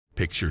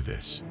Picture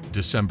this,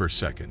 December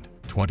 2nd,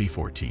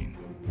 2014.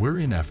 We're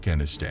in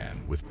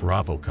Afghanistan with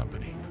Bravo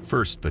Company,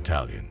 1st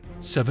Battalion,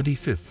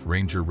 75th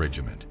Ranger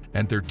Regiment,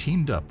 and they're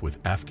teamed up with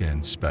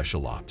Afghan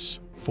Special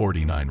Ops,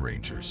 49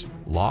 Rangers,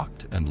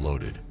 locked and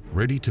loaded,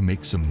 ready to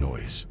make some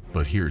noise.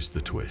 But here's the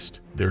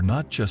twist. They're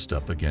not just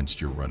up against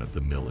your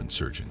run-of-the-mill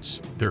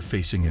insurgents. They're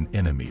facing an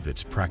enemy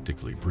that's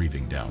practically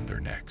breathing down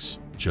their necks.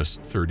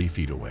 Just 30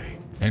 feet away,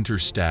 enter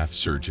Staff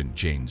Sergeant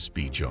James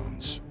B.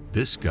 Jones.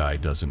 This guy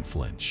doesn't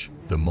flinch.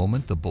 The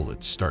moment the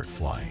bullets start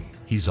flying,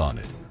 he's on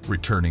it,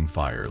 returning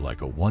fire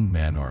like a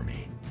one-man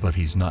army. But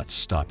he's not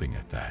stopping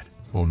at that.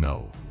 Oh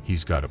no,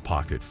 he's got a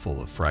pocket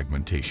full of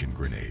fragmentation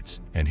grenades,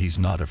 and he's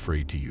not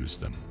afraid to use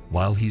them.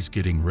 While he's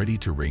getting ready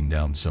to rain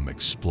down some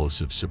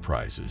explosive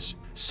surprises,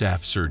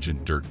 Staff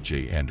Sergeant Dirk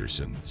J.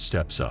 Anderson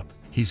steps up.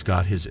 He's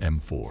got his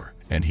M4,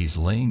 and he's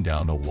laying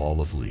down a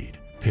wall of lead,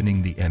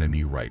 pinning the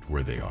enemy right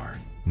where they are.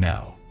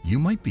 Now, you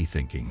might be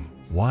thinking,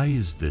 why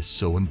is this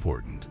so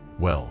important?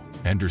 Well,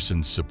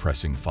 Anderson's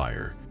suppressing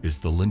fire is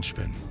the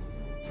linchpin.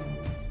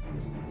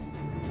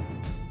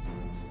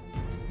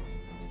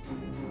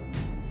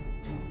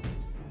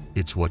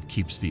 It's what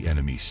keeps the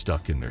enemy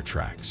stuck in their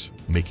tracks,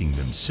 making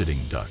them sitting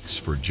ducks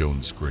for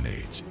Jones'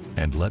 grenades.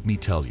 And let me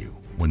tell you,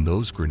 when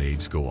those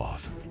grenades go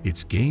off,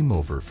 it's game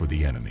over for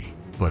the enemy.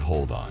 But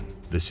hold on,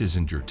 this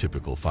isn't your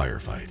typical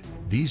firefight.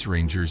 These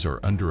Rangers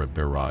are under a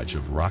barrage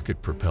of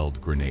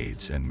rocket-propelled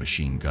grenades and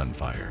machine gun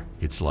fire.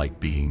 It's like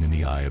being in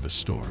the eye of a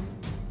storm.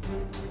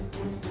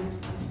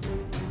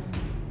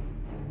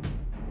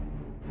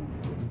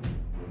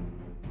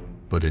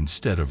 But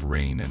instead of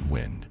rain and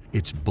wind,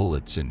 it's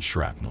bullets and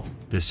shrapnel.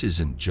 This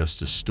isn't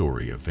just a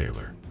story of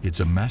valor.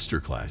 It's a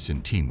masterclass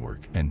in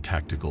teamwork and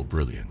tactical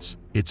brilliance.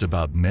 It's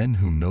about men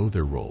who know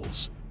their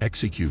roles,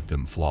 execute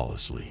them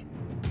flawlessly,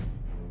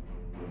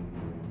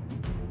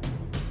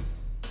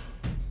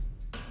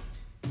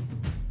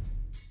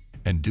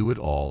 and do it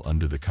all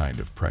under the kind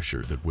of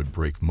pressure that would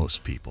break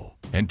most people.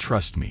 And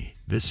trust me,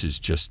 this is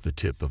just the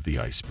tip of the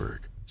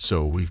iceberg.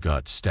 So we've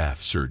got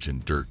Staff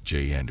Sergeant Dirk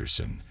J.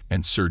 Anderson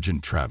and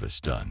Sergeant Travis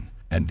Dunn,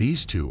 and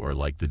these two are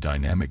like the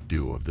dynamic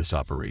duo of this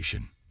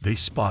operation. They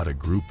spot a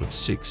group of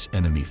 6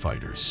 enemy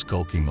fighters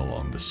skulking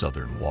along the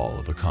southern wall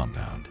of a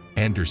compound.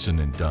 Anderson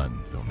and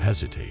Dunn don't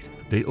hesitate.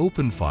 They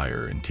open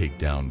fire and take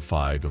down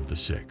 5 of the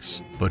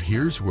 6. But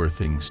here's where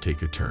things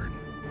take a turn.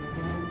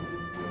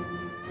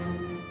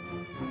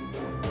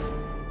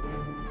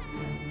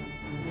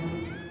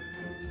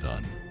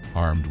 Dunn,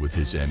 armed with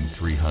his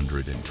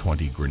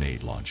M320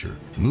 grenade launcher,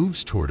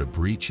 moves toward a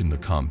breach in the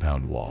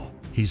compound wall.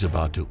 He's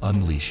about to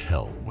unleash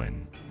hell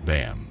when,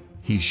 bam,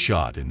 he's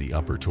shot in the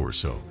upper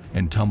torso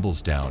and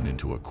tumbles down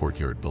into a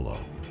courtyard below.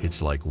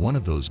 It's like one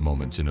of those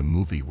moments in a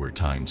movie where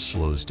time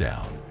slows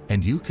down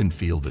and you can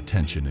feel the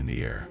tension in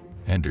the air.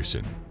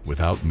 Anderson,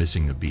 without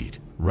missing a beat,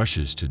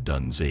 rushes to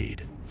Dunn's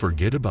aid.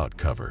 Forget about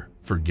cover,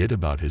 forget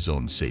about his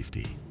own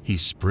safety. He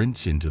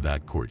sprints into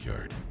that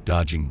courtyard,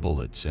 dodging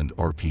bullets and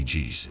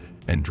RPGs,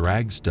 and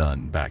drags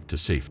Dunn back to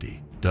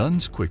safety.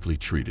 Dunn's quickly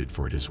treated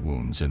for his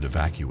wounds and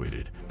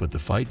evacuated, but the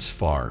fight's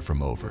far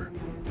from over.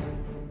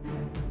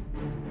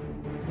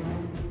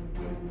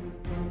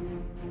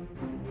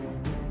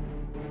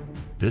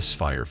 This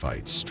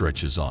firefight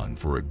stretches on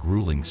for a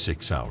grueling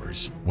 6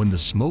 hours. When the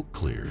smoke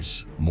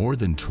clears, more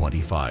than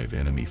 25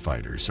 enemy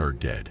fighters are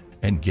dead.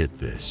 And get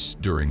this,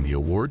 during the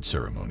award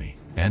ceremony,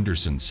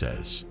 Anderson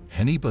says,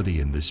 "Anybody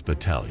in this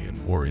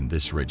battalion or in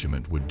this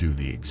regiment would do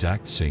the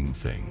exact same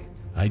thing.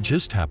 I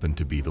just happened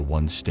to be the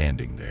one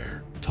standing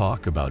there."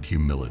 Talk about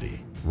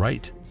humility,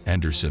 right?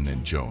 Anderson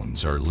and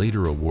Jones are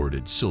later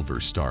awarded Silver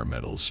Star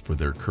medals for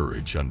their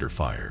courage under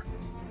fire.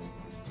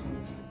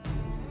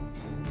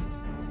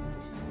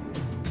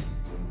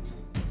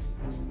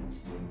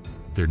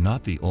 They're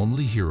not the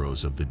only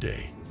heroes of the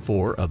day.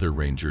 4 other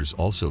Rangers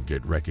also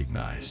get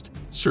recognized.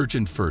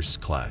 Sergeant First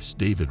Class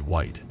David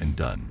White and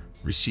Dunn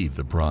receive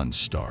the Bronze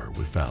Star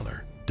with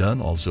Valor.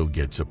 Dunn also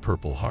gets a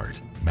Purple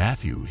Heart.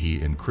 Matthew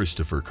He and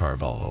Christopher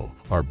Carvalho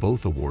are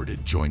both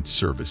awarded Joint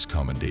Service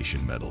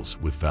Commendation Medals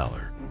with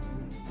Valor.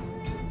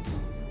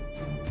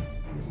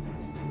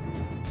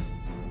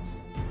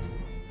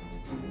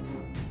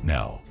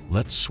 Now,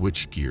 let's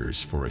switch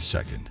gears for a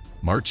second.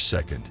 March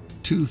 2nd,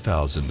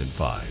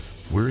 2005.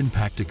 We're in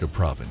Paktika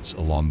province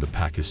along the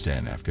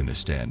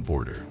Pakistan-Afghanistan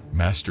border.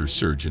 Master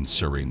Sergeant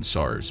Sareen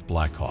Sar's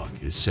Black Hawk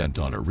is sent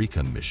on a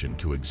recon mission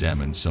to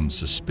examine some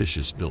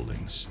suspicious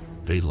buildings.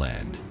 They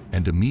land,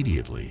 and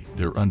immediately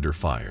they're under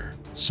fire.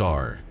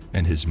 Sar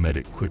and his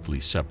medic quickly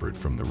separate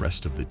from the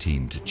rest of the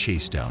team to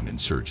chase down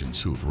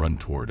insurgents who've run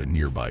toward a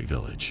nearby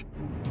village.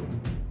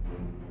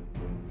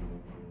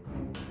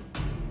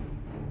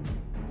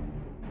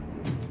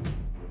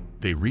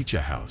 They reach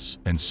a house,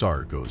 and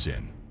Sar goes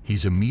in.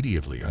 He's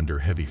immediately under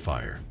heavy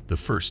fire. The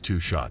first 2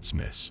 shots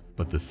miss,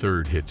 but the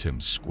third hits him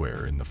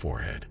square in the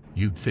forehead.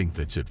 You'd think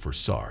that's it for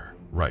Sar,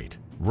 right?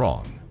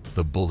 Wrong.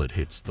 The bullet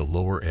hits the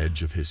lower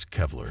edge of his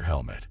Kevlar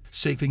helmet,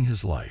 saving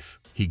his life.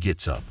 He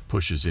gets up,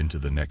 pushes into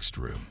the next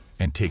room,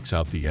 and takes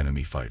out the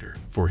enemy fighter.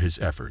 For his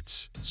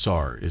efforts,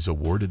 SAR is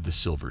awarded the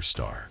Silver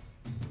Star.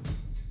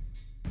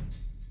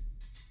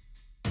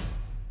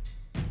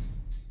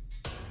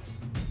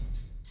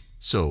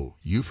 So,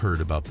 you've heard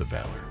about the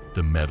valor,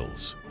 the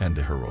medals, and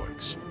the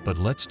heroics. But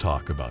let's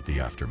talk about the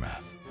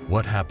aftermath.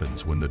 What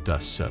happens when the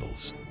dust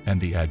settles and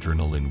the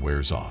adrenaline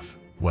wears off?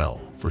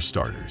 Well, for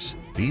starters,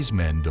 these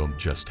men don't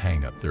just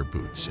hang up their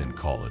boots and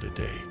call it a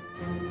day.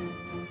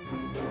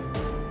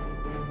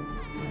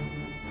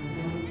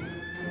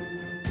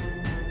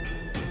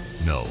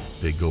 No,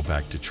 they go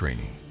back to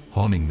training,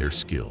 honing their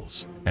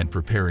skills, and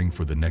preparing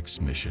for the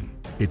next mission.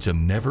 It's a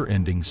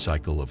never-ending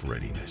cycle of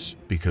readiness,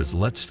 because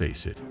let's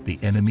face it, the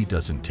enemy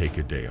doesn't take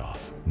a day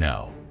off.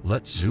 Now,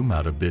 let's zoom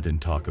out a bit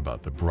and talk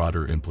about the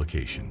broader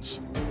implications.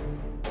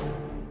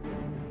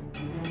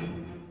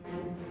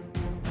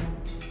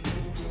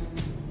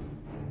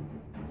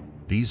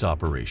 These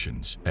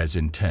operations, as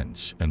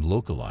intense and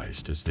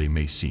localized as they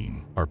may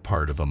seem, are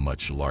part of a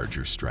much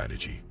larger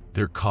strategy.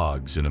 They're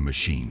cogs in a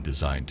machine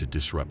designed to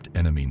disrupt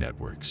enemy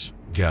networks,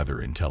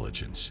 gather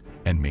intelligence,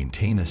 and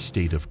maintain a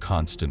state of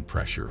constant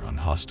pressure on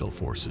hostile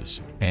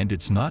forces. And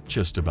it's not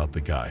just about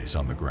the guys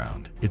on the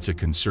ground. It's a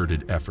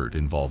concerted effort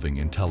involving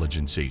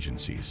intelligence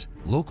agencies,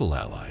 local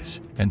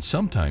allies, and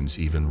sometimes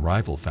even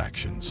rival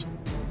factions.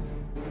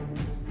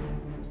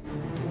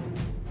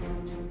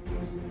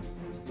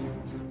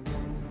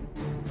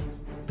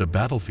 The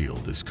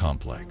battlefield is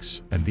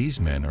complex, and these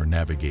men are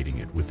navigating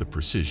it with the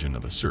precision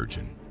of a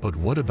surgeon. But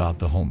what about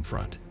the home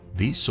front?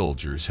 These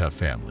soldiers have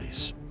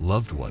families,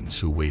 loved ones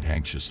who wait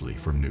anxiously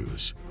for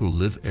news, who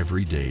live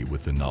every day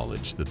with the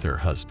knowledge that their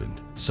husband,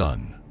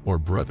 son, or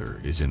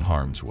brother is in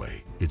harm's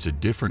way. It's a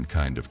different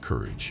kind of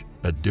courage,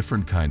 a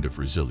different kind of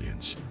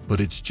resilience, but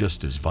it's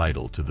just as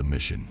vital to the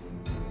mission.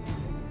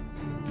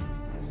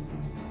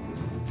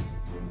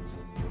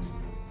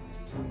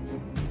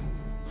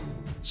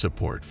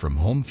 Support from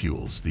home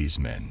fuels these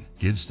men,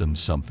 gives them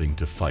something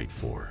to fight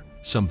for,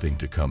 something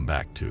to come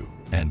back to.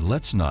 And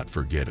let's not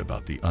forget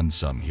about the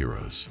unsung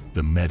heroes,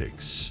 the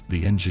medics,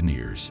 the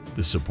engineers,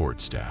 the support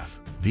staff.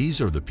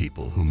 These are the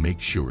people who make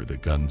sure the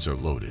guns are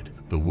loaded,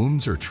 the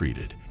wounds are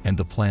treated, and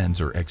the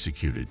plans are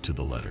executed to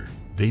the letter.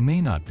 They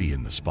may not be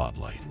in the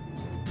spotlight,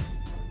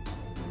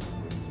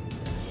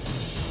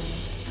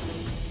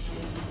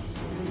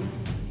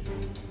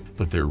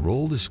 but their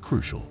role is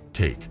crucial.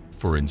 Take,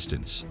 for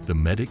instance, the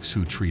medics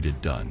who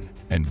treated Dunn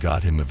and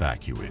got him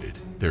evacuated.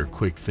 Their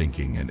quick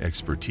thinking and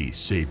expertise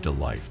saved a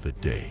life that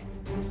day.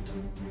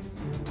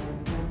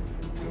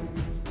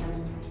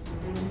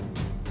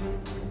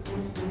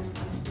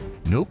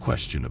 No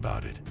question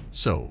about it.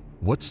 So,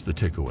 what's the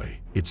takeaway?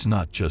 It's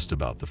not just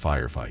about the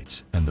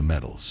firefights and the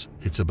medals.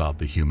 It's about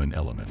the human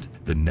element,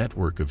 the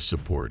network of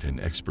support and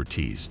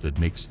expertise that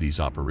makes these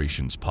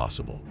operations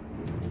possible.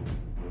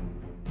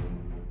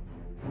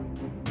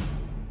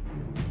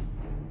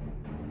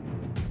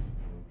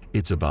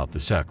 It's about the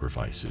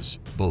sacrifices,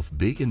 both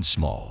big and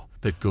small,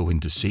 that go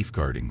into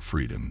safeguarding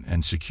freedom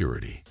and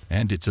security.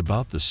 And it's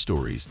about the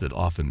stories that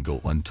often go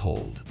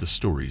untold, the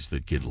stories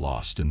that get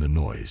lost in the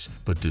noise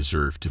but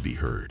deserve to be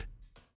heard.